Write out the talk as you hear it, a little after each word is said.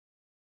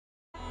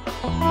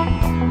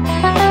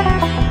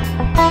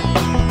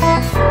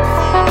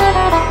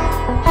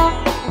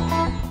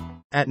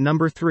At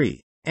number 3.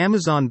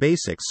 Amazon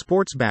Basics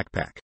Sports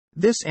Backpack.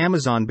 This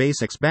Amazon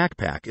Basics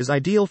backpack is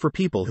ideal for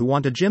people who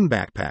want a gym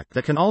backpack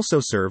that can also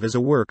serve as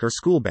a work or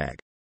school bag.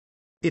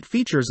 It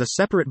features a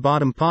separate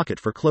bottom pocket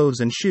for clothes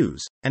and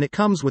shoes, and it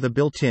comes with a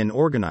built-in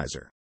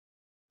organizer.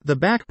 The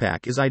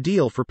backpack is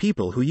ideal for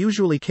people who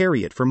usually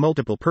carry it for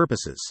multiple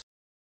purposes.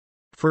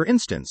 For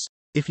instance,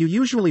 if you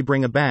usually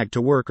bring a bag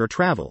to work or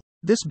travel,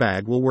 this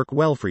bag will work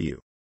well for you.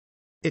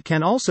 It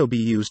can also be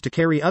used to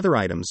carry other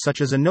items such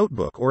as a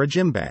notebook or a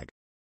gym bag.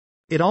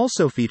 It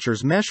also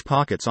features mesh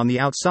pockets on the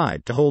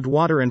outside to hold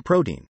water and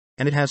protein,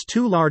 and it has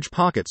 2 large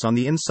pockets on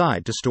the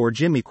inside to store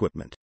gym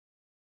equipment.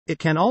 It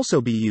can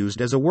also be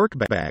used as a work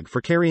bag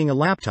for carrying a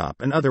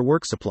laptop and other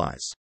work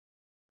supplies.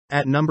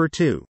 At number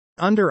 2.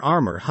 Under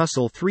Armour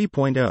Hustle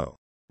 3.0.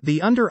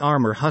 The Under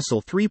Armour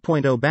Hustle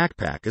 3.0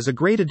 backpack is a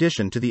great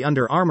addition to the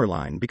Under Armour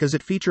line because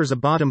it features a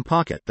bottom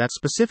pocket that's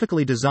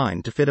specifically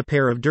designed to fit a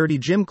pair of dirty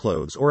gym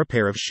clothes or a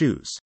pair of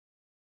shoes.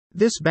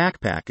 This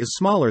backpack is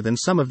smaller than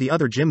some of the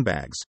other gym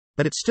bags,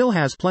 but it still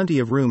has plenty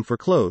of room for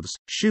clothes,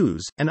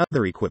 shoes, and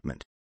other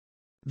equipment.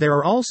 There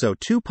are also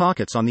 2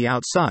 pockets on the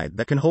outside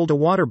that can hold a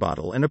water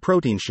bottle and a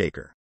protein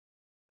shaker.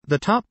 The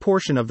top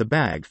portion of the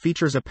bag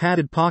features a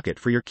padded pocket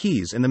for your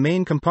keys in the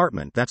main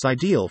compartment that's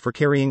ideal for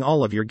carrying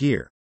all of your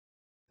gear.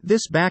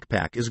 This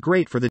backpack is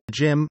great for the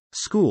gym,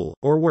 school,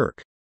 or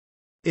work.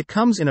 It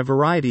comes in a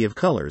variety of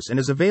colors and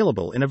is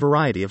available in a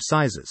variety of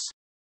sizes.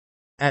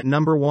 At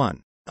number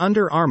 1.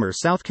 Under Armour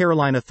South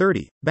Carolina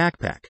 30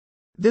 Backpack.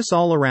 This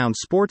all-around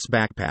sports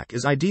backpack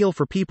is ideal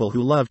for people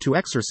who love to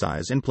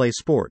exercise and play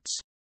sports.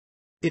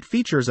 It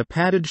features a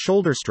padded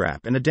shoulder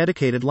strap and a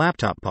dedicated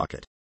laptop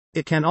pocket.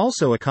 It can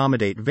also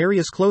accommodate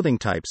various clothing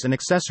types and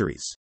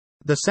accessories.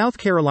 The South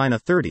Carolina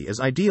 30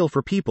 is ideal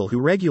for people who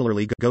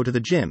regularly go to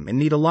the gym and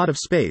need a lot of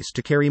space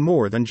to carry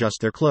more than just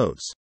their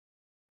clothes.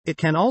 It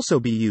can also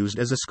be used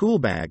as a school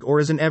bag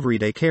or as an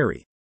everyday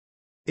carry.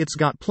 It's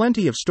got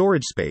plenty of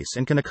storage space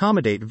and can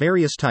accommodate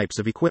various types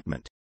of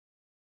equipment.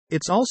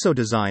 It's also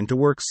designed to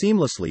work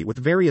seamlessly with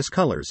various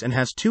colors and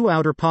has 2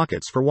 outer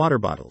pockets for water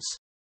bottles.